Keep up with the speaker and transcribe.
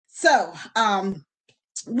So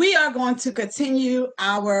we are going to continue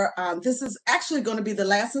our, this is actually going to be the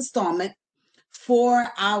last installment for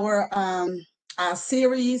our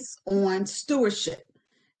series on stewardship.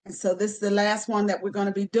 And so this is the last one that we're going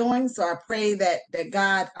to be doing. So I pray that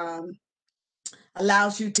God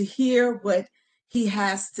allows you to hear what he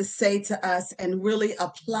has to say to us and really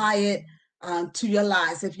apply it to your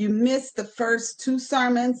lives. If you missed the first two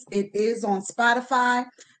sermons, it is on Spotify,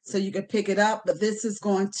 so you can pick it up. But this is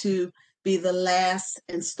going to be the last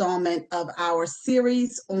installment of our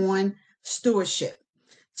series on stewardship.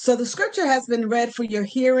 So the scripture has been read for your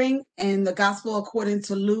hearing in the Gospel according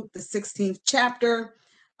to Luke, the 16th chapter,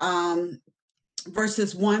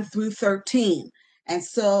 verses 1 through 13. And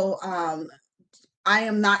so I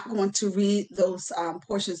am not going to read those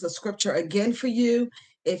portions of scripture again for you.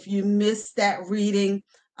 If you missed that reading,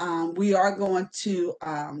 we are going to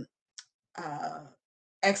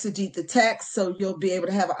exegete the text, so you'll be able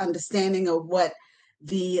to have an understanding of what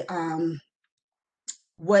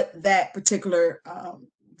that particular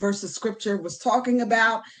verse of scripture was talking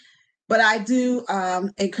about. But I do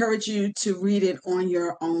encourage you to read it on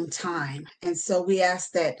your own time. And so we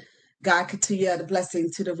ask that God continue to add a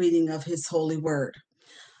blessing to the reading of his holy word.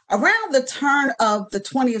 Around the turn of the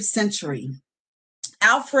 20th century,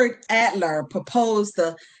 Alfred Adler proposed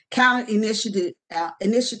the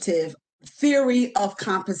counter-initiative theory of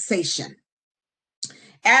compensation.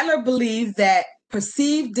 Adler believed that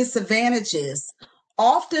perceived disadvantages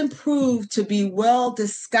often prove to be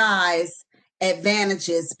well-disguised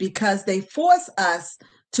advantages because they force us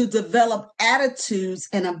to develop attitudes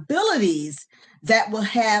and abilities that will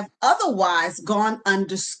have otherwise gone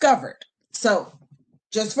undiscovered. So,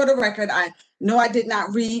 just for the record, I know I did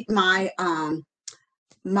not read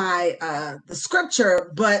the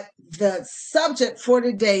scripture, but the subject for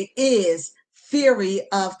today is theory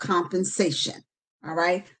of compensation. All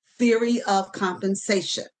right, theory of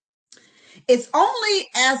compensation. It's only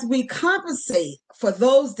as we compensate for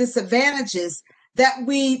those disadvantages that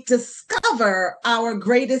we discover our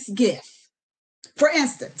greatest gift. For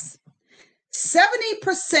instance,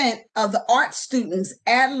 70% of the art students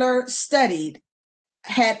Adler studied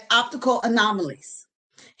had optical anomalies.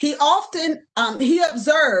 He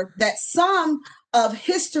observed that some of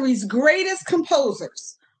history's greatest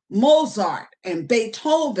composers, Mozart and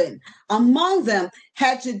Beethoven, among them,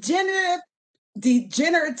 had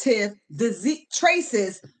degenerative disease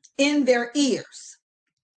traces in their ears.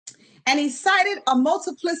 And he cited a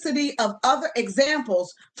multiplicity of other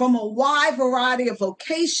examples from a wide variety of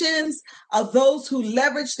vocations of those who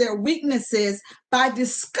leveraged their weaknesses by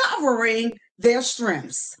discovering their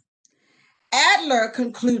strengths. Adler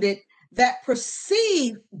concluded that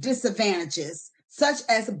perceived disadvantages, such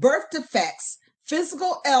as birth defects,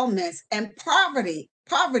 physical ailments, and poverty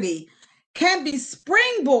can be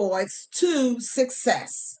springboards to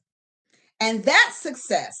success. And that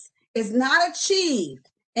success is not achieved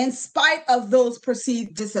in spite of those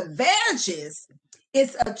perceived disadvantages.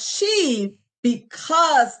 It's achieved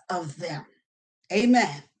because of them.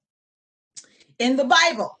 Amen. In the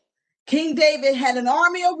Bible, King David had an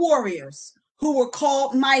army of warriors who were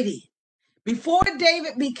called mighty. Before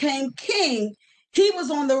David became king, he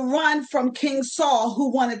was on the run from King Saul,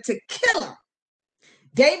 who wanted to kill him.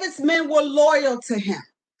 David's men were loyal to him.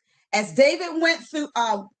 As David went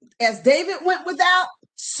without,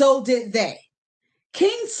 so did they.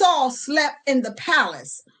 King Saul slept in the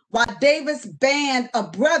palace while David's band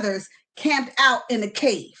of brothers camped out in a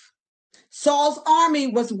cave. Saul's army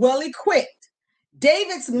was well equipped.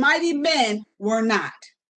 David's mighty men were not.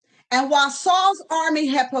 And while Saul's army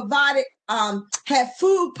had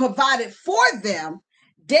food provided for them,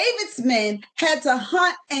 David's men had to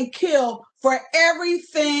hunt and kill for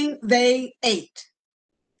everything they ate.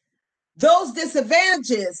 Those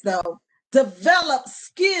disadvantages, though, developed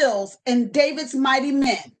skills in David's mighty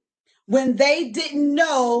men when they didn't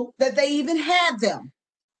know that they even had them.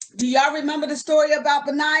 Do y'all remember the story about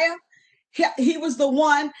Benaiah? He was the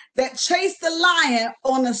one that chased the lion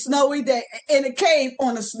on a snowy day, in a cave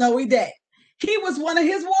on a snowy day. He was one of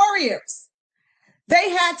his warriors. They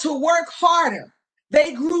had to work harder.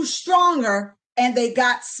 They grew stronger and they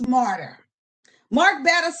got smarter. Mark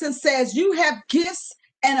Batterson says you have gifts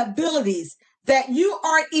and abilities that you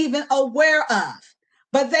aren't even aware of,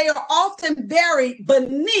 but they are often buried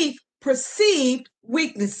beneath perceived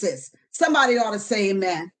weaknesses. Somebody ought to say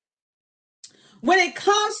amen. When it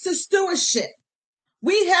comes to stewardship,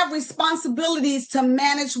 we have responsibilities to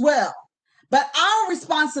manage well, but our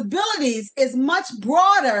responsibilities is much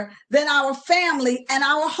broader than our family and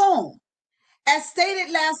our home. As stated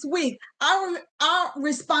last week, our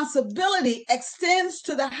responsibility extends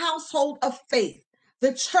to the household of faith,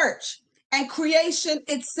 the church, and creation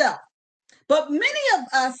itself. But many of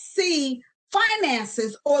us see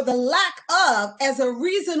finances or the lack of as a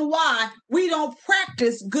reason why we don't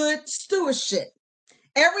practice good stewardship.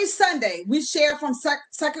 Every Sunday, we share from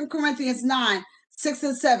 2 Corinthians 9, 6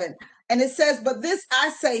 and 7. And it says, but this I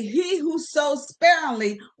say, he who sows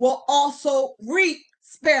sparingly will also reap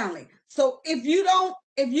sparingly. So if you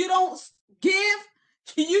don't give,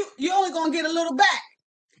 you're only going to get a little back.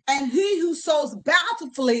 And he who sows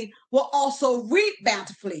bountifully will also reap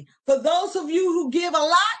bountifully. For those of you who give a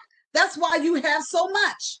lot, that's why you have so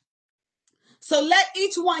much. So let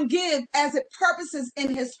each one give as it purposes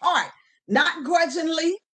in his heart, not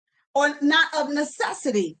grudgingly or not of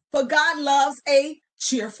necessity, for God loves a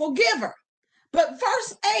cheerful giver. But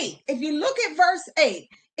verse 8, if you look at verse 8,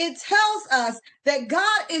 it tells us that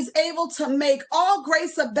God is able to make all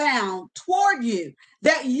grace abound toward you,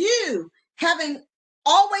 that you,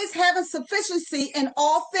 always having sufficiency in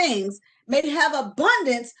all things, may have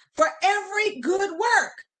abundance for every good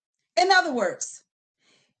work. In other words,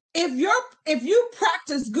 if you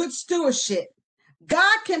practice good stewardship,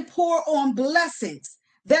 God can pour on blessings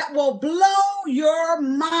that will blow your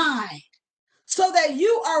mind so that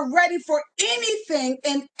you are ready for anything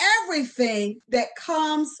and everything that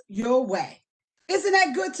comes your way. Isn't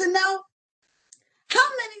that good to know? How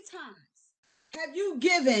many times have you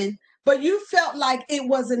given, but you felt like it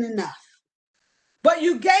wasn't enough? But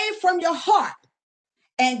you gave from your heart,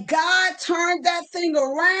 and God turned that thing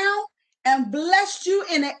around and blessed you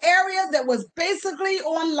in an area that was basically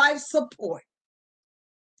on life support.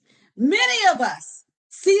 Many of us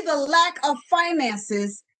see the lack of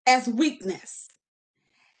finances as weakness.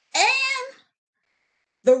 And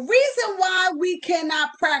the reason why we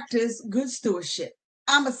cannot practice good stewardship,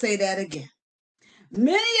 I'm going to say that again.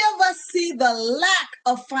 Many of us see the lack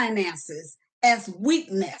of finances as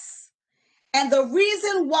weakness. And the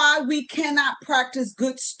reason why we cannot practice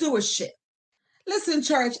good stewardship. Listen,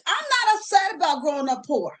 church, I'm not upset about growing up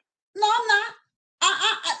poor. No, I'm not.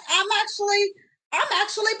 I'm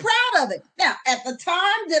actually proud of it. Now, at the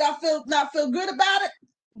time, did I not feel good about it?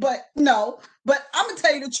 But no. But I'm gonna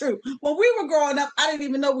tell you the truth. When we were growing up, I didn't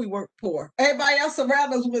even know we were poor. Everybody else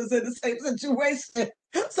around us was in the same situation.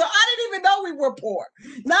 So I didn't even know we were poor.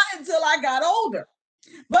 Not until I got older.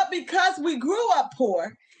 But because we grew up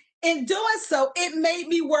poor, in doing so, it made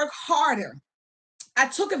me work harder. I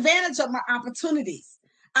took advantage of my opportunities.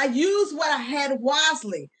 I used what I had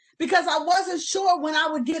wisely because I wasn't sure when I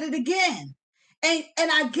would get it again. And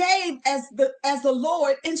I gave as the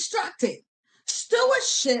Lord instructed.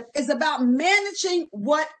 Stewardship is about managing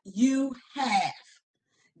what you have.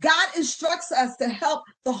 God instructs us to help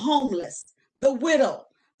the homeless, the widow,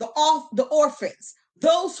 the orphans,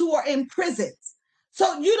 those who are in prisons.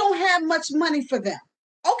 So you don't have much money for them.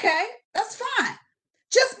 Okay, that's fine.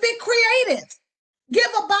 Just be creative.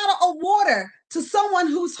 Give a bottle of water to someone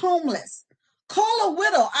who's homeless. Call a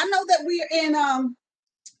widow. I know that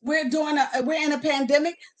we're in a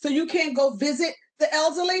pandemic, so you can't go visit the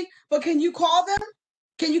elderly, but can you call them?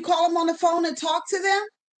 Can you call them on the phone and talk to them?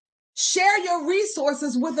 Share your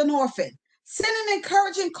resources with an orphan. Send an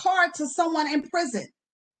encouraging card to someone in prison.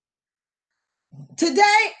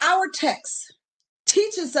 Today, our text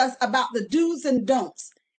teaches us about the do's and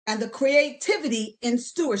don'ts and the creativity in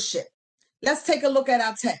stewardship. Let's take a look at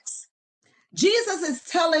our text. Jesus is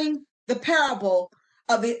telling the parable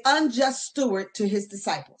of the unjust steward to his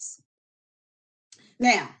disciples.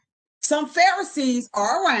 Now, some Pharisees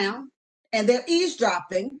are around and they're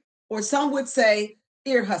eavesdropping, or some would say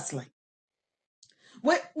ear hustling.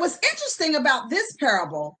 What's interesting about this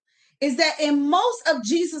parable is that in most of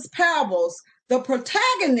Jesus' parables, the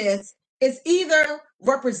protagonist is either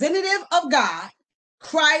representative of God,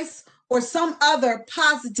 Christ, or some other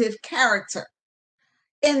positive character.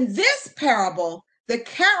 In this parable, the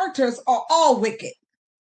characters are all wicked.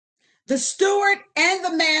 The steward and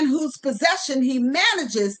the man whose possession he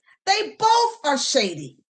manages, they both are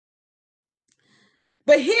shady.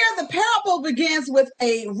 But here the parable begins with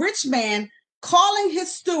a rich man calling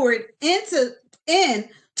his steward in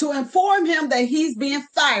to inform him that he's being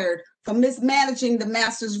fired for mismanaging the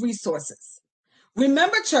master's resources.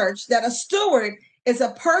 Remember, church, that a steward is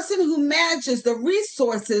a person who manages the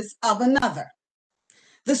resources of another.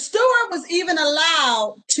 The steward was even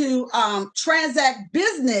allowed to transact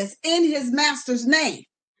business in his master's name.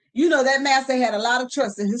 You know, that master had a lot of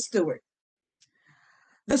trust in his steward.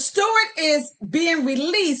 The steward is being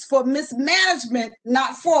released for mismanagement,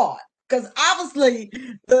 not fraud. Because obviously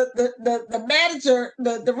the manager,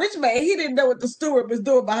 the rich man, he didn't know what the steward was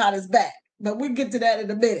doing behind his back. But we'll get to that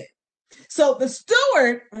in a minute. So the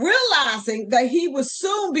steward, realizing that he would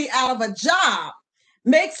soon be out of a job,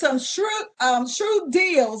 make some shrewd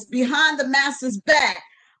deals behind the master's back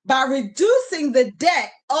by reducing the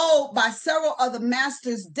debt owed by several of the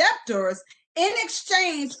master's debtors in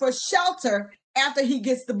exchange for shelter after he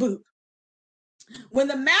gets the boot. When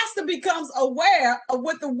the master becomes aware of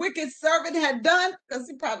what the wicked servant had done, because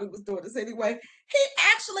he probably was doing this anyway, he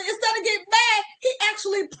actually, instead of getting mad, he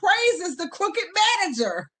actually praises the crooked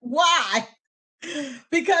manager. Why?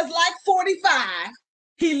 Because, like 45,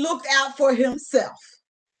 he looked out for himself.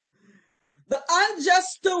 The unjust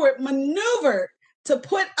steward maneuvered to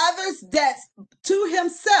put others' debts to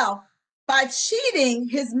himself by cheating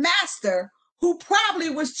his master, who probably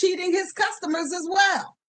was cheating his customers as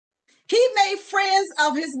well. He made friends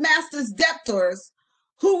of his master's debtors,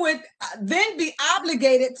 who would then be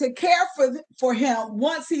obligated to care for him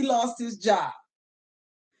once he lost his job.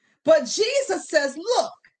 But Jesus says,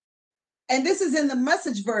 look, and this is in the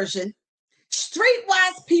Message version,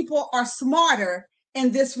 streetwise people are smarter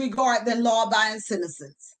in this regard than law-abiding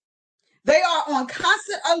citizens. They are on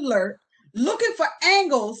constant alert, looking for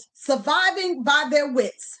angles, surviving by their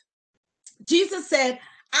wits. Jesus said,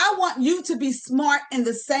 I want you to be smart in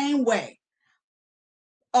the same way.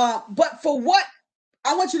 But for what?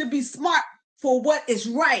 I want you to be smart for what is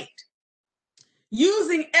right.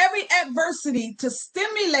 Using every adversity to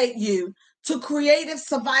stimulate you to creative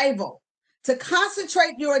survival, to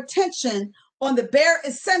concentrate your attention on the bare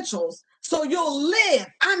essentials so you'll live,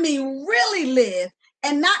 I mean really live,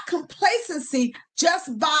 and not complacency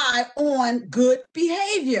just by on good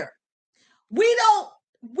behavior. We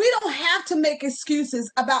don't have to make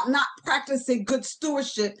excuses about not practicing good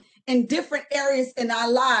stewardship in different areas in our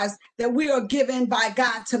lives that we are given by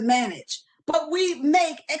God to manage. But we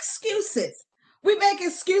make excuses. We make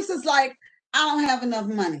excuses like, I don't have enough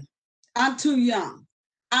money. I'm too young.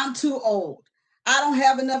 I'm too old. I don't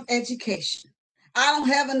have enough education. I don't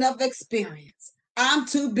have enough experience. I'm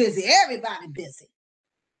too busy. Everybody busy.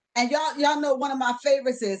 And y'all know one of my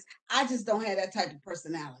favorites is, I just don't have that type of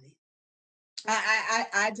personality.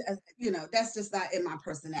 I that's just not in my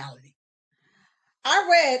personality. I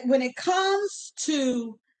read, when it comes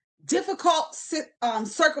to difficult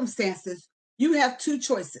circumstances, you have two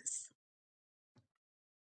choices.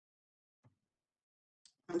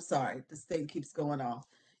 I'm sorry, this thing keeps going off.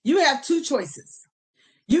 You have two choices.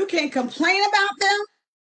 You can complain about them,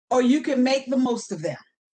 or you can make the most of them.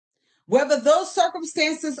 Whether those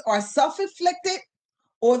circumstances are self-inflicted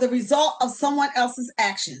or the result of someone else's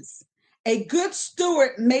actions, a good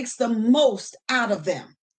steward makes the most out of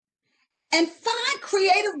them and find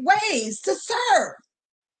creative ways to serve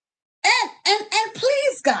and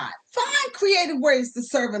please God. Find creative ways to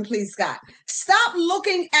serve and please God. Stop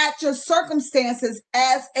looking at your circumstances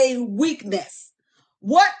as a weakness.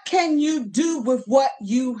 What can you do with what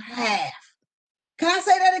you have? Can I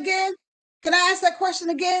say that again? Can I ask that question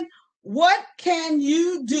again? What can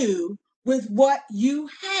you do with what you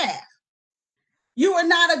have? You are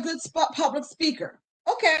not a good public speaker.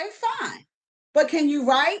 Okay, fine. But can you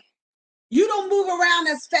write? You don't move around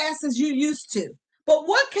as fast as you used to. But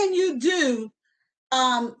what can you do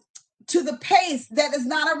to the pace that is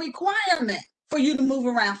not a requirement for you to move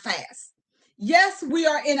around fast? Yes, we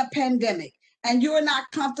are in a pandemic, and you're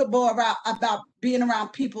not comfortable about being around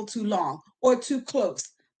people too long or too close.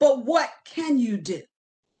 But what can you do?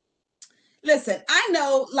 Listen, I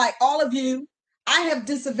know, like all of you, I have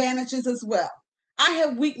disadvantages as well. I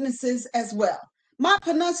have weaknesses as well. My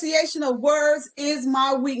pronunciation of words is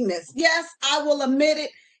my weakness. Yes, I will admit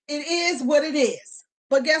it. It is what it is.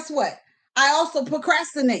 But guess what? I also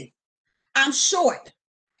procrastinate. I'm short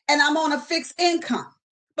and I'm on a fixed income.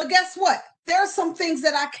 But guess what? There are some things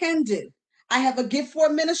that I can do. I have a gift for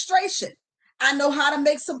administration. I know how to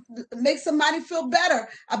make somebody feel better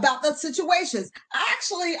about the situations.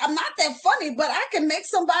 I'm not that funny, but I can make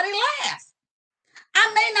somebody laugh.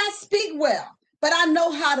 I may not speak well, but I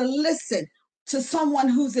know how to listen to someone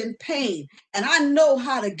who's in pain, and I know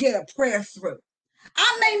how to get a prayer through.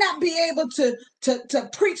 I may not be able to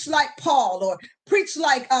preach like Paul or preach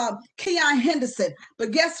like Keon Henderson,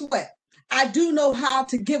 but guess what? I do know how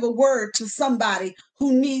to give a word to somebody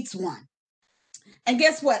who needs one. And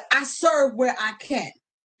guess what? I serve where I can,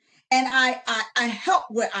 and I help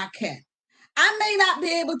where I can. I may not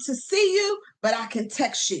be able to see you, but I can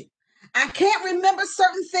text you. I can't remember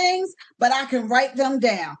certain things, but I can write them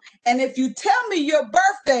down. And if you tell me your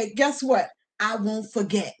birthday, guess what? I won't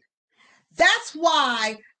forget. That's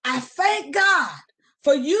why I thank God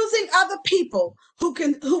for using other people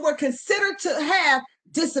who were considered to have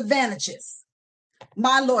disadvantages.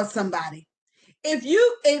 My Lord, somebody. If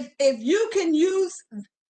you can use,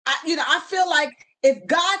 I feel like if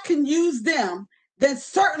God can use them, then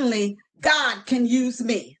certainly God can use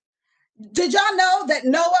me. Did y'all know that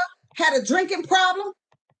Noah had a drinking problem?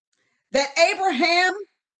 That Abraham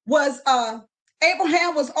was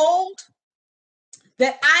old?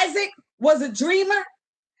 That Isaac was a dreamer?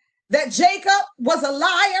 That Jacob was a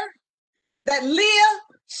liar? That Leah,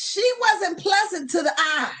 she wasn't pleasant to the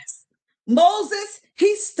eyes. Moses,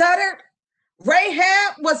 he stuttered.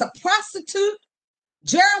 Rahab was a prostitute.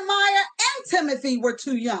 Jeremiah and Timothy were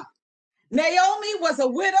too young. Naomi was a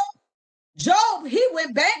widow. Job, he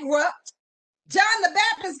went bankrupt. John the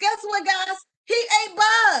Baptist, guess what, guys? He ate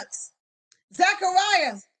bugs.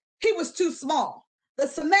 Zacharias, he was too small. The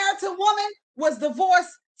Samaritan woman was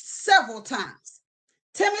divorced several times.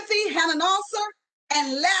 Timothy had an ulcer,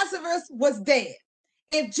 and Lazarus was dead.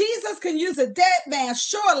 If Jesus can use a dead man,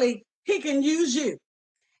 surely he can use you.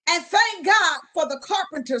 And thank God for the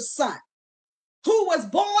carpenter's son, who was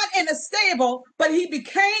born in a stable, but he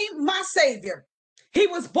became my savior. He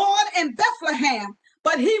was born in Bethlehem,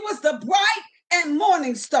 but he was the bright and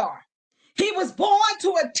morning star. He was born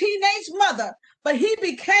to a teenage mother, but he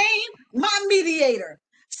became my mediator.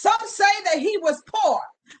 Some say that he was poor,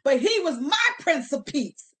 but he was my Prince of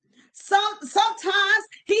Peace. Sometimes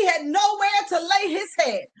he had nowhere to lay his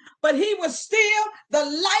head, but he was still the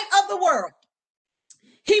light of the world.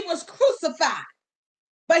 He was crucified,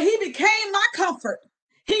 but he became my comfort.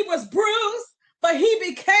 He was bruised, but he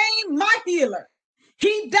became my healer.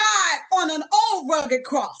 He died on an old rugged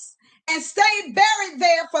cross and stayed buried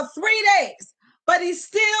there for 3 days, but he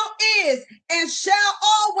still is and shall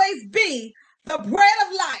always be the bread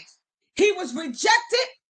of life. He was rejected,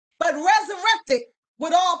 but resurrected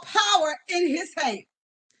with all power in his hand.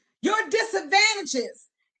 Your disadvantages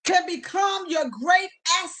can become your great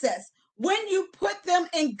assets when you put them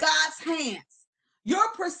in God's hands.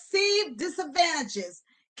 Your perceived disadvantages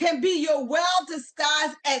can be your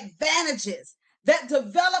well-disguised advantages that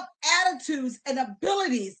develop attitudes and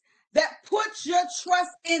abilities that put your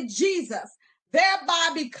trust in Jesus, thereby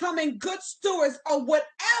becoming good stewards of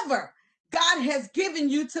whatever God has given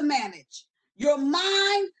you to manage. Your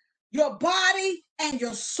mind, your body, and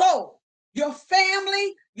your soul, your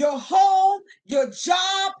family, your home, your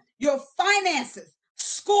job, your finances,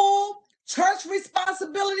 school, church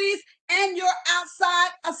responsibilities, and your outside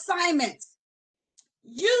assignments.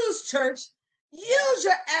 Use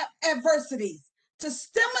your adversities to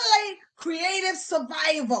stimulate creative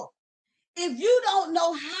survival. If you don't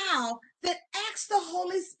know how, then ask the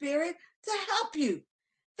Holy Spirit to help you.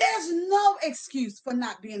 There's no excuse for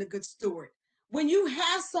not being a good steward when you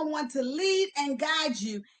have someone to lead and guide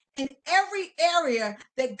you in every area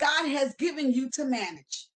that God has given you to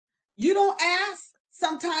manage. You don't ask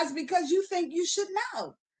sometimes because you think you should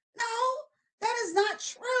know. No, that is not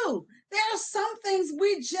true. There are some things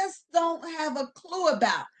we just don't have a clue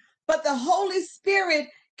about, but the Holy Spirit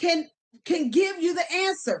can give you the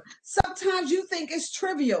answer. Sometimes you think it's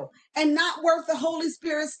trivial and not worth the Holy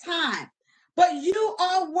Spirit's time, but you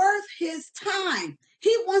are worth his time.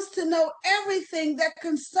 He wants to know everything that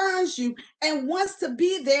concerns you and wants to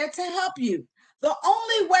be there to help you. The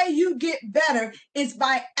only way you get better is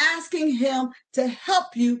by asking him to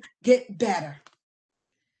help you get better.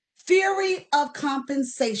 Theory of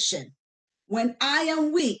compensation. When I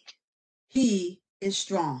am weak, he is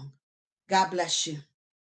strong. God bless you.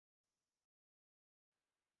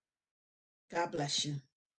 God bless you.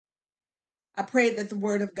 I pray that the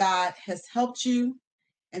word of God has helped you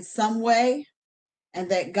in some way and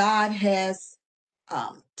that God has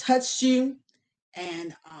touched you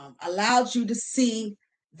and allowed you to see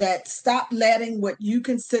that stop letting what you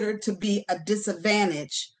consider to be a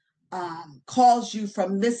disadvantage cause you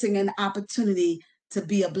from missing an opportunity to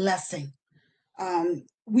be a blessing.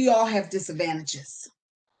 We all have disadvantages.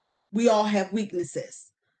 We all have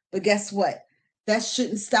weaknesses. But guess what? That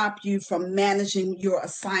shouldn't stop you from managing your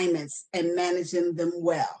assignments and managing them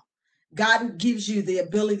well. God gives you the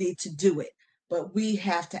ability to do it, but we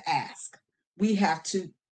have to ask. We have to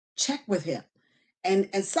check with him. And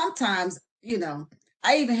sometimes,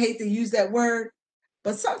 I even hate to use that word,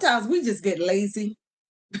 but sometimes we just get lazy.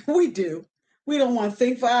 We do. We don't want to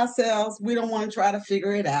think for ourselves. We don't want to try to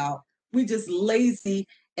figure it out. We just lazy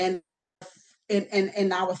and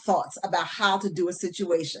in our thoughts about how to do a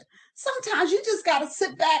situation. Sometimes you just got to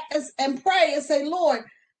sit back and pray and say, Lord,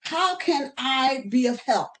 how can I be of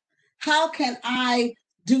help? How can I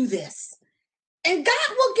do this? And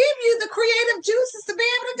God will give you the creative juices to be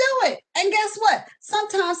able to do it. And guess what?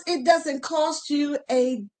 Sometimes it doesn't cost you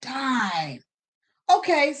a dime.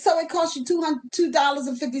 Okay, so it costs you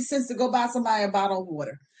 $2.50 to go buy somebody a bottle of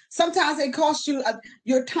water. Sometimes it costs you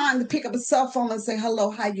your time to pick up a cell phone and say, hello,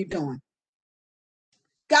 how you doing?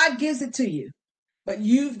 God gives it to you. but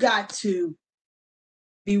you've got to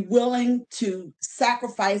be willing to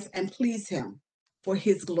sacrifice and please him for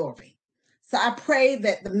his glory. So I pray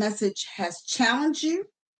that the message has challenged you.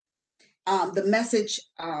 The message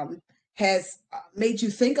has made you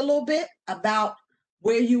think a little bit about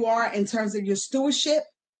where you are in terms of your stewardship.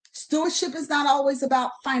 Stewardship is not always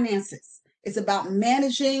about finances. It's about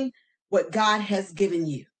managing what God has given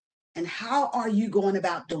you. And how are you going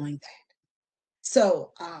about doing that?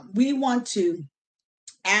 So we want to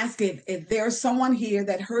ask if there's someone here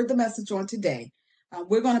that heard the message on today.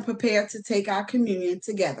 We're going to prepare to take our communion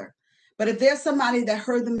together. But if there's somebody that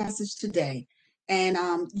heard the message today and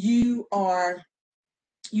you are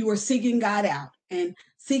seeking God out and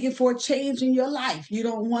seeking for a change in your life, you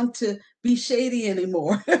don't want to be shady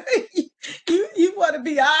anymore. You want to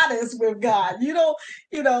be honest with God. You don't,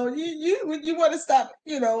 you want to stop,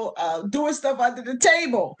 doing stuff under the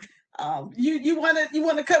table. You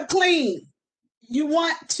want to come clean. You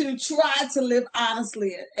want to try to live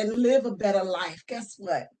honestly and live a better life. Guess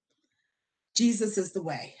what? Jesus is the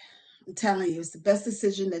way. I'm telling you, it's the best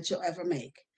decision that you'll ever make.